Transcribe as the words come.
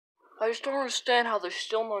I just don't understand how there's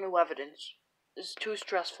still no new evidence. This is too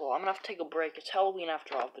stressful. I'm gonna have to take a break. It's Halloween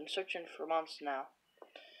after all. I've been searching for months now.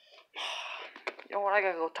 You know what? I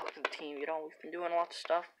gotta go talk to the team. You know, we've been doing lots of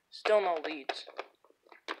stuff. Still no leads.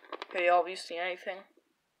 Hey, y'all, have you seen anything?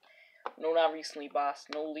 No, not recently, boss.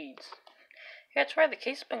 No leads. Yeah, that's right. The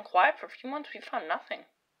case has been quiet for a few months. We found nothing.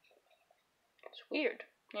 It's weird.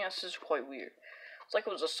 Yeah, this is quite weird. It's like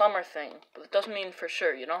it was a summer thing, but it doesn't mean for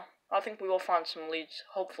sure, you know? I think we will find some leads,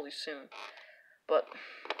 hopefully soon. But,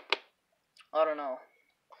 I don't know.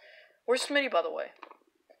 Where's Smitty, by the way?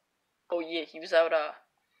 Oh, yeah, he's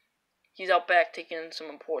out back taking in some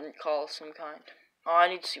important calls of some kind. Oh, I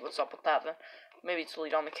need to see what's up with that, then. Maybe it's a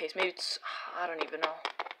lead on the case. Maybe it's, I don't even know.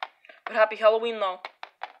 But happy Halloween, though.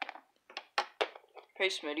 Hey,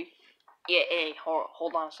 Smitty. Yeah, hey,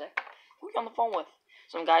 hold on a sec. Who are you on the phone with?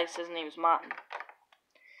 Some guy says his name is Martin.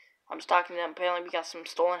 I'm just talking to them. Apparently, we got some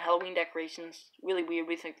stolen Halloween decorations. Really weird.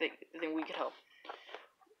 We think we could help.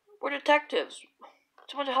 We're detectives.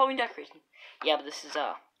 It's a bunch of Halloween decorations. Yeah, but this is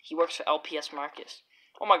he works for LPS Marcus.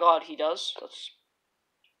 Oh my God, he does.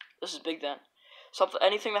 This is big then.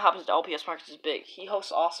 Anything that happens to LPS Marcus is big. He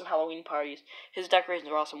hosts awesome Halloween parties. His decorations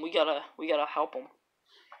are awesome. We gotta help him.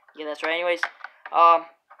 Yeah, that's right. Anyways,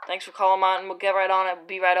 thanks for calling, Martin. We'll get right on it. We'll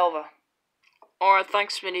be right over. All right,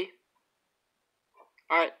 thanks, Smitty.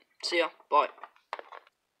 All right. See ya. Bye.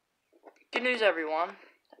 Good news, everyone.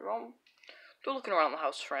 They're looking around the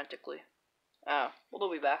house frantically. Well,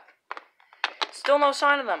 they'll be back. Still no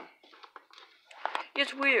sign of them.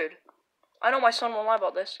 It's weird. I know my son won't lie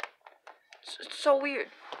about this. It's so weird.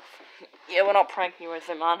 Yeah, we're not pranking you with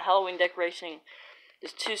him, man. Halloween decorating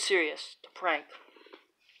is too serious to prank.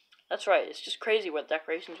 That's right. It's just crazy where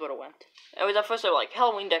decorations would have went. Anyways, at first they were like,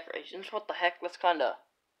 Halloween decorations? What the heck? That's kind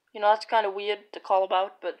of weird to call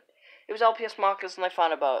about, but it was LPS Marcus, and they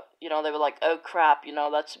found about, they were like, oh crap,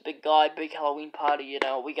 that's a big guy, big Halloween party,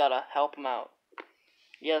 we gotta help him out.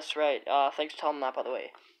 Yes, right, thanks for telling them that, by the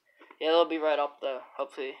way. Yeah, they'll be right up there.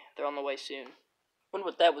 Hopefully, they're on the way soon. Wonder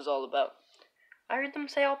what that was all about. I heard them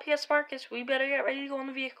say, LPS Marcus, we better get ready to go in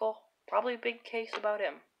the vehicle. Probably a big case about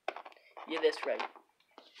him. Yeah, that's right.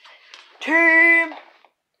 Team!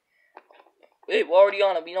 Wait, we're already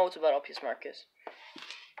on it. We know it's about LPS Marcus.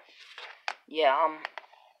 Yeah,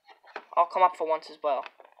 I'll come up for once as well.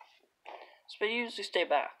 But you usually stay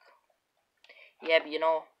back. Yeah, but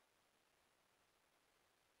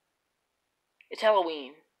it's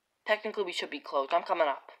Halloween. Technically, we should be closed. I'm coming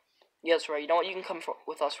up. Yeah, that's right. You know what? You can come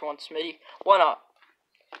with us for once, Smitty. Why not?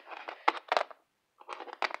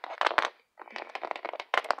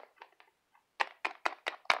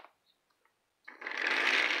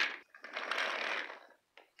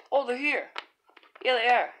 Oh, they're here. Yeah, they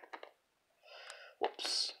are.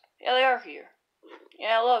 Whoops. Yeah, they are here.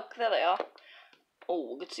 Yeah, look. There they are. Oh,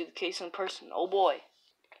 we'll get to see the case in person. Oh, boy.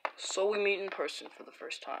 So we meet in person for the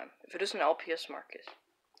first time. If it isn't LPS Marcus.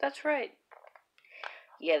 That's right.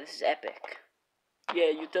 Yeah, this is epic.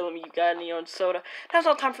 Yeah, you're telling me you got any on soda? Now's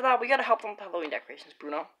not time for that. We gotta help them with Halloween decorations,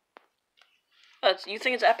 Bruno. You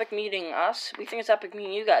think it's epic meeting us? We think it's epic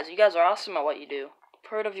meeting you guys. You guys are awesome at what you do.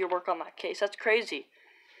 Heard of your work on that case. That's crazy.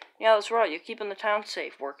 Yeah, that's right. You're keeping the town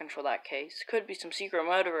safe working for that case. Could be some secret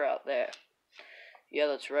murderer out there. Yeah,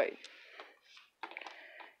 that's right.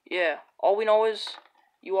 Yeah, all we know is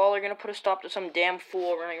you all are gonna put a stop to some damn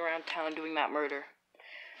fool running around town doing that murder.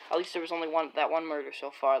 At least there was only that one murder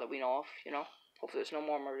so far that we know of, Hopefully there's no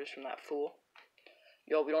more murders from that fool.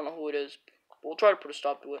 Yo, we don't know who it is. But we'll try to put a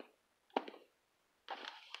stop to it.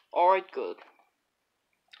 Alright, good.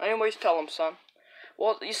 Anyways, tell him, son.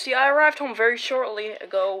 Well, you see, I arrived home very shortly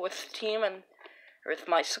ago with the team or with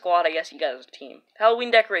my squad, I guess you guys are a team.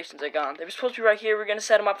 Halloween decorations are gone. They were supposed to be right here. We're gonna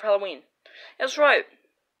set them up for Halloween. That's right.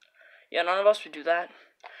 Yeah, none of us would do that.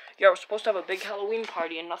 Yeah, we're supposed to have a big Halloween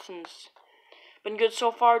party and nothing's been good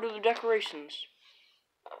so far to the decorations.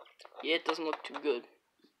 Yeah, it doesn't look too good.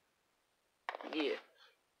 Yeah.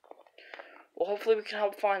 Well, hopefully we can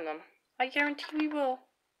help find them. I guarantee we will.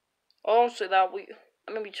 Oh, don't say that. We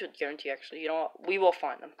should guarantee, actually. You know what? We will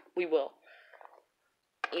find them. We will.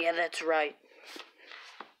 Yeah, that's right.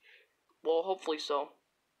 Well, hopefully so.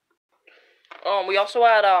 We also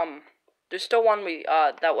had, there's still one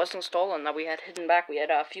that wasn't stolen that we had hidden back. We had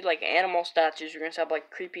a few, animal statues. We're gonna have,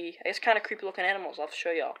 creepy, I guess kind of creepy looking animals. I'll have to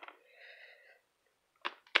show y'all.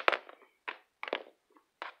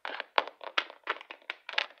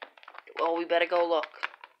 Well, we better go look.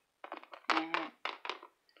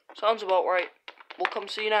 Sounds about right. We'll come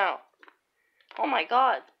see now. Oh my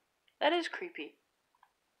God. That is creepy.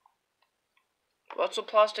 What's a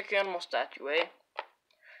plastic animal statue, eh?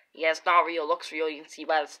 Yeah, it's not real. Looks real. You can see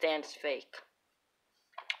by the stand it's fake.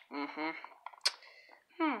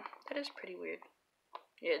 That is pretty weird.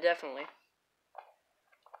 Yeah, definitely.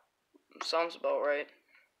 Sounds about right.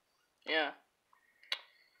 Yeah.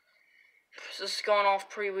 This is going off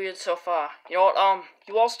pretty weird so far. You know what,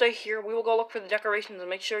 you all stay here. We will go look for the decorations and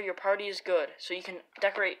make sure your party is good. So you can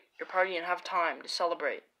decorate your party and have time to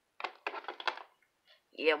celebrate.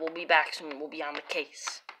 Yeah, we'll be back soon. We'll be on the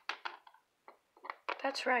case.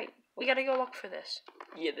 That's right. We gotta go look for this.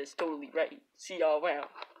 Yeah, that's totally right. See y'all around.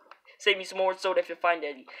 Save me some more soda if you find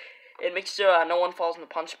any. And make sure no one falls in the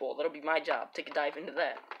punch bowl. That'll be my job. Take a dive into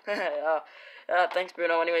that. Thanks,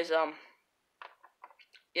 Bruno. Anyways,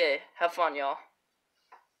 yeah, have fun, y'all.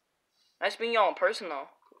 Nice meeting y'all in person, though.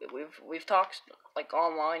 We've talked, like,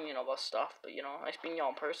 online, you know, about stuff. But, you know, nice meeting y'all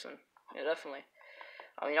in person. Yeah, definitely.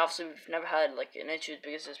 I mean, obviously, we've never had, like, an issue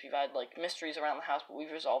because we've had, like, mysteries around the house. But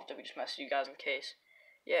we've resolved it. We just messaged you guys in case.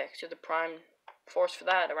 Yeah, because you're the prime force for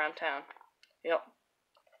that around town. Yep.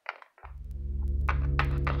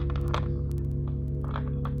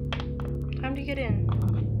 Time to get in.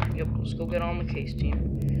 Yep, let's go get on the case, team.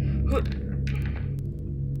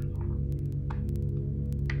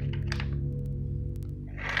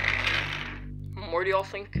 Where do y'all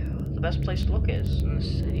think the best place to look is in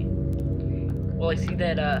this city? Well, I see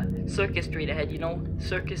that circus street ahead, you know?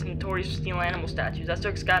 Circus notorious for stealing animal statues. That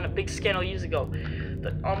circus got in a big scandal years ago.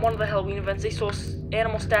 But on one of the Halloween events, they saw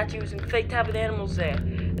animal statues and faked having animals there.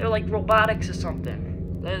 They were like robotics or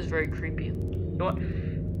something. That is very creepy. You know what?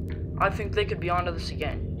 I think they could be onto this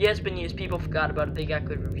again. Yeah, it's been years. People forgot about it. They got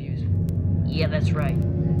good reviews. Yeah, that's right.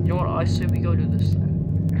 You know what? I say we go do this then.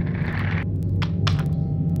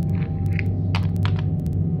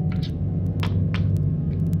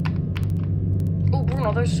 Oh,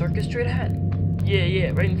 Bruno, there's circus straight ahead. Yeah,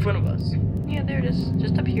 right in front of us. Yeah, there it is.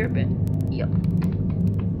 Just up here a bit. Yep.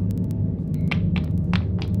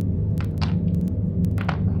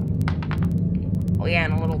 Oh yeah,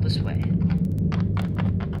 and a little this way.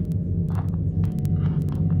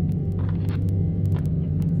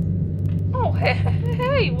 Oh,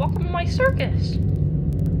 hey, welcome to my circus.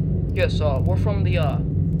 Yes, we're from the,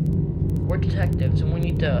 we're detectives and we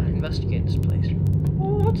need to investigate this place.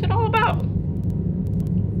 Well, what's it all about?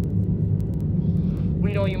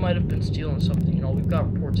 We know you might have been stealing something, you know, we've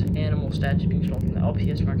got reports of animal statues being stolen from the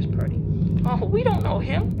LPS Marcus party. Oh, we don't know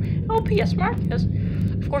him. LPS Marcus?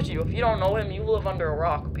 Of course you do. If you don't know him, you live under a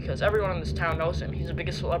rock, because everyone in this town knows him. He's the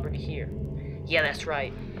biggest celebrity here. Yeah, that's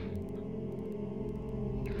right.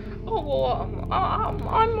 Oh, well,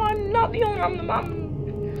 I'm not the owner, I'm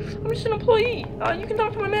just an employee. You can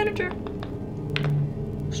talk to my manager.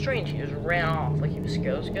 Strange, he just ran off like he was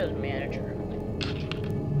scared. This guy's manager.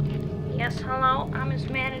 Yes, hello, I'm his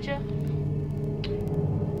manager.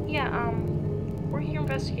 Yeah, we're here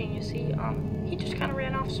investigating, you see. He just kind of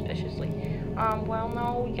ran off suspiciously. Well,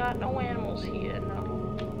 no, we got no animals here,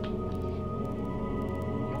 no.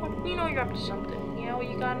 You know what, we know you're up to something. You know,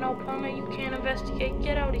 you got no permit, you can't investigate,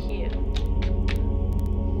 get out of here.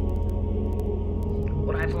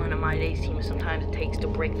 What I've learned in my days, team, is sometimes it takes to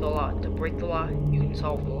break the law. To break the law, you can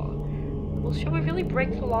solve the law. Well, shall we really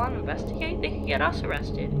break the law and investigate? They could get us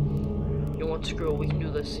arrested. You know what, screw it, we can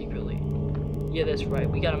do this secretly. Yeah, that's right,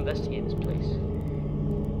 we gotta investigate this place.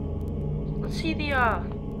 Let's see the,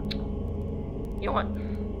 you know what?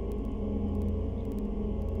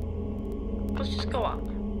 Let's just go up.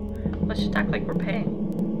 Let's just act like we're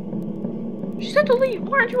paying. She said to leave,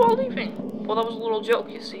 why aren't you all leaving? Well, that was a little joke,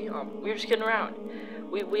 you see, we were just kidding around.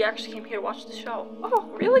 We actually came here to watch the show. Oh,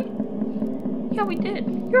 really? Yeah, we did.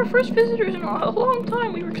 You're our first visitors in a long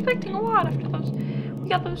time. We were expecting a lot after those. We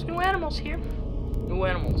got those new animals here. New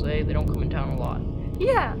animals, eh? They don't come in town a lot.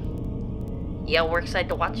 Yeah. Yeah, we're excited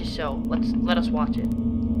to watch the show. Let us watch it.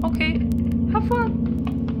 Okay, have fun.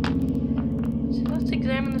 So let's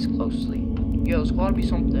examine this closely. Yeah, there's gotta be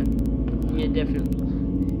something. Yeah, definitely.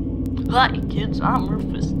 Hi, kids. I'm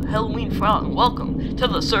Rufus, the Halloween frog, and welcome to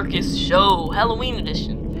the circus show, Halloween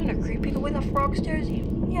edition. Isn't it creepy the way the frog stares at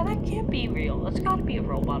you? Yeah, that can't be real. That's gotta be a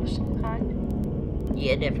robot of some kind.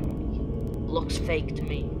 Yeah, definitely. Looks fake to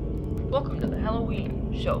me. Welcome to the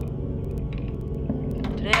Halloween show.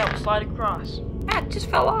 Today I will slide across. Ah, it just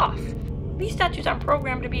fell off. These statues aren't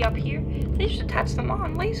programmed to be up here. They just attach them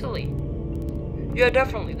on lazily. Yeah,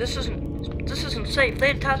 definitely. This isn't safe.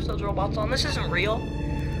 They attach those robots on. This isn't real.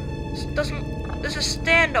 This is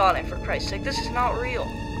stand on it, for Christ's sake. This is not real.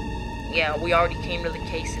 Yeah, we already came to the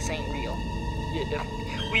case. This ain't real. Yeah,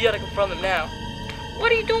 definitely. We gotta confront them now.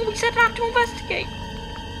 What are you doing? We said not to investigate.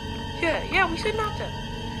 Yeah, we said not to.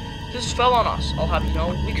 This fell on us, I'll have you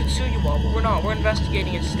know. We could sue you all, but we're not. We're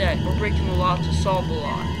investigating instead. We're breaking the law to solve the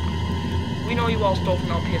law. We know you all stole from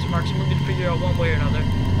LPS Marks, and we're gonna figure out one way or another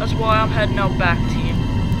That's why I'm heading out back, team.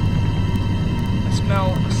 I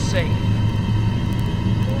smell a safe.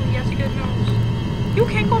 Oh, he has a good nose. You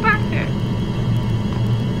can't go back there.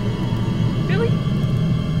 Really?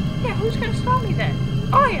 Yeah, who's gonna stop me then?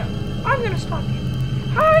 I am. I'm gonna stop you.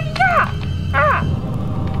 Hi-ya! Ah!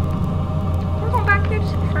 We're going back there to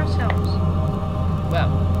see for ourselves. Well,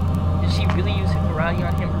 did she really use her karate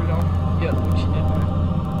on him, Bruno? Yeah, what she did, man.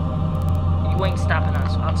 You ain't stopping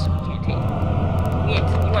us. Obviously, we can't take it.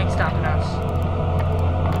 You ain't stopping us.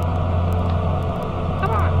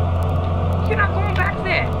 Come on. You're not going back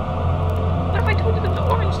there. What if I told you there was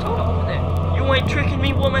orange soda over there? You ain't tricking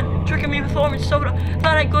me, woman. Tricking me with orange soda.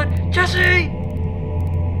 That ain't good. Jesse!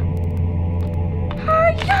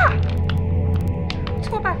 Hi-ya! Let's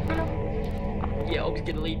go back, Bruno. Yeah, Obi's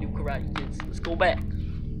gonna lead new karate kids. Let's go back.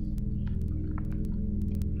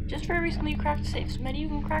 Just very recently you cracked the safe. Smitty, you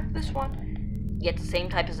can crack this one. You get the same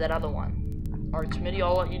type as that other one. Alright, Smitty,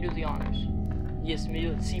 I'll let you do the honors. Yes, Smitty,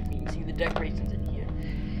 let's see if we can see the decorations in here.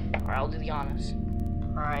 Alright, I'll do the honors.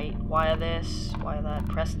 Alright, wire this, wire that,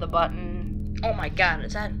 press the button. Oh my god,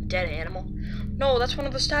 is that a dead animal? No, that's one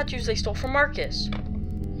of the statues they stole from Marcus.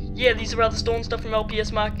 Yeah, these are all the stolen stuff from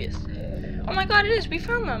LPS Marcus. Oh my god, it is, we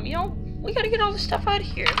found them, you know? We gotta get all this stuff out of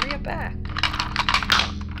here and bring it back.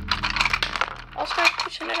 I'll start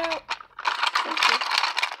pushing it out.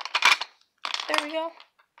 There we go.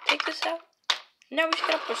 Take this out. Now we just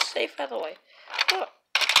gotta push safe out of the way. Look.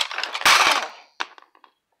 Oh.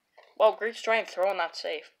 Well, great strength throwing that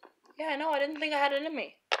safe. Yeah, I know, I didn't think I had it in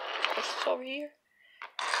me. Push this over here.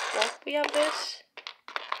 Well, we have this.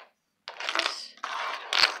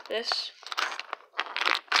 This.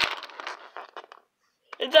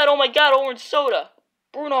 Is that, oh my god, orange soda?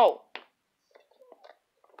 Bruno.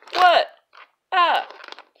 What? Ah.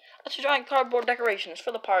 That's a giant cardboard decoration. It's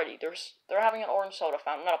for the party. They're having an orange soda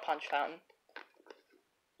fountain, not a punch fountain.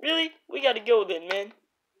 Really? We gotta go then, man.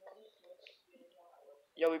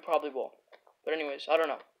 Yeah, we probably will. But anyways, I don't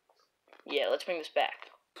know. Yeah, let's bring this back.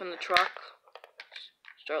 From the truck.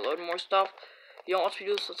 Start loading more stuff. You don't want to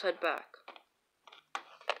do this, let's head back.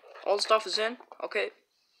 All the stuff is in? Okay.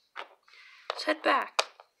 Let's head back.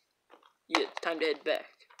 Yeah, it's time to head back.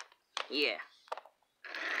 Yeah.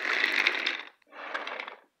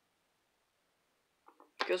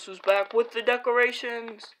 Guess who's back with the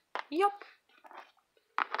decorations? Yup.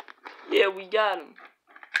 Yeah, we got him.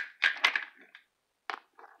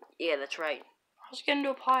 Yeah, that's right. Let's get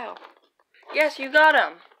into a pile. Yes, you got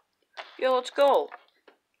him. Yeah, let's go.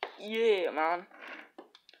 Yeah, man.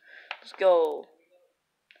 Let's go.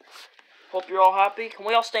 Hope you're all happy. Can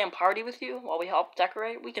we all stay and party with you while we help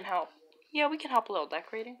decorate? We can help. Yeah, we can help a little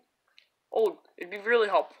decorating. Oh, it'd be really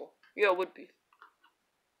helpful. Yeah, it would be.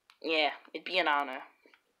 Yeah, it'd be an honor.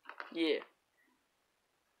 Yeah.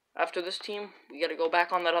 After this team, we gotta go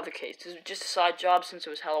back on that other case. This is just a side job since it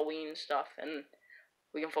was Halloween and stuff, and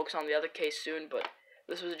we can focus on the other case soon, but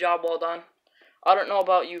this was a job well done. I don't know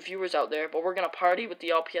about you viewers out there, but we're gonna party with the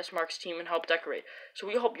LPS Marks team and help decorate. So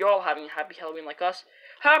we hope you're all having a happy Halloween like us.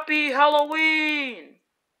 Happy Halloween!